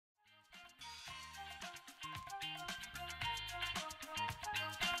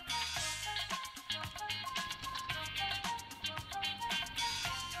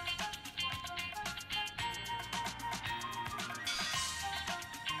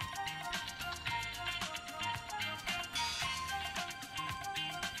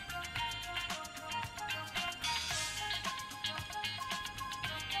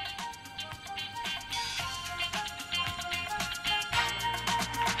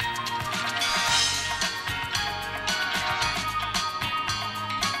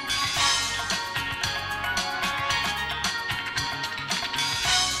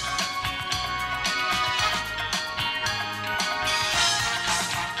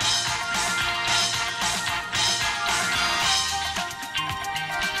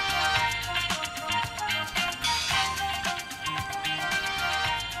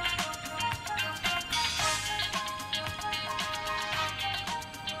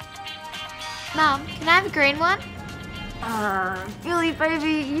Mum, can I have a green one? Billy,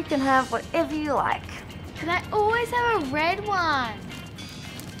 baby, you can have whatever you like. Can I always have a red one?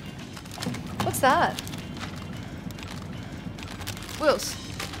 What's that? Wills,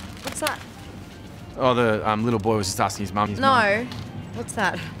 what's that? Oh, the little boy was just asking his mum. No. What's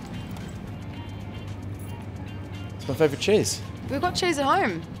that? It's my favourite cheese. We've got cheese at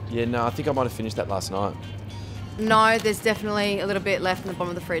home. Yeah, no, I think I might have finished that last night. No, there's definitely a little bit left in the bottom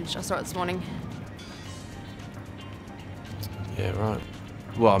of the fridge. I saw it this morning. Yeah, right.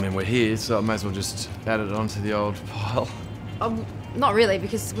 Well, I mean, we're here, so I may as well just add it onto the old pile. Not really,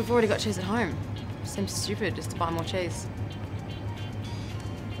 because we've already got cheese at home. Seems stupid just to buy more cheese.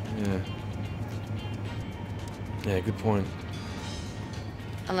 Yeah. Yeah, good point.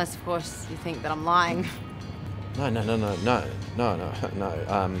 Unless, of course, you think that I'm lying. No.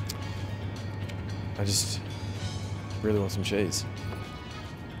 I just really want some cheese.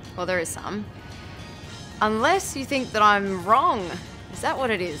 Well, there is some. Unless you think that I'm wrong. Is that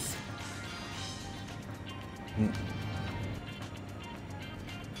what it is?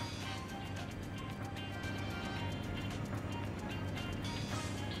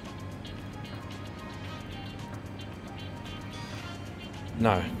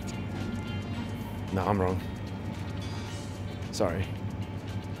 No. No, I'm wrong. Sorry.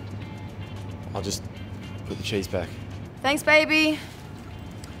 I'll just put the cheese back. Thanks, baby.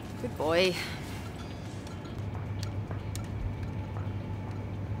 Good boy.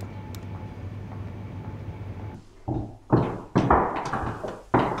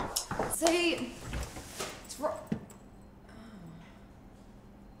 See, it's wrong.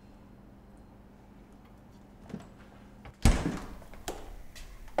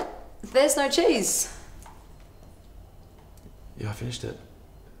 There's no cheese. Yeah, I finished it.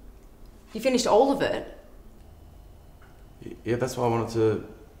 You finished all of it? Yeah, that's why I wanted to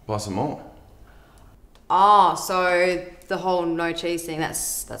buy some more. Oh, so the whole no cheese thing,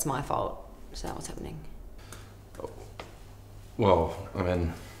 that's my fault. Is that what's happening? Well, I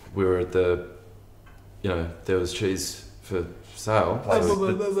mean, we were at the, there was cheese for sale.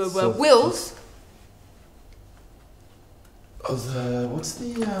 Wills? What's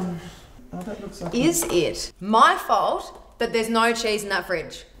the, oh, that looks like... Is it my fault that there's no cheese in that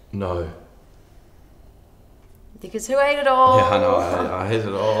fridge? No. Because who ate it all? Yeah, I know, I ate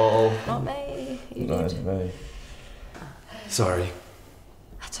it all. Not me. You No, did. me. Sorry.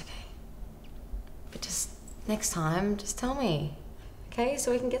 That's okay. But just next time, just tell me. Okay,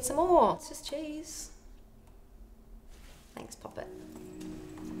 so we can get some more. It's just cheese. Thanks, Poppet.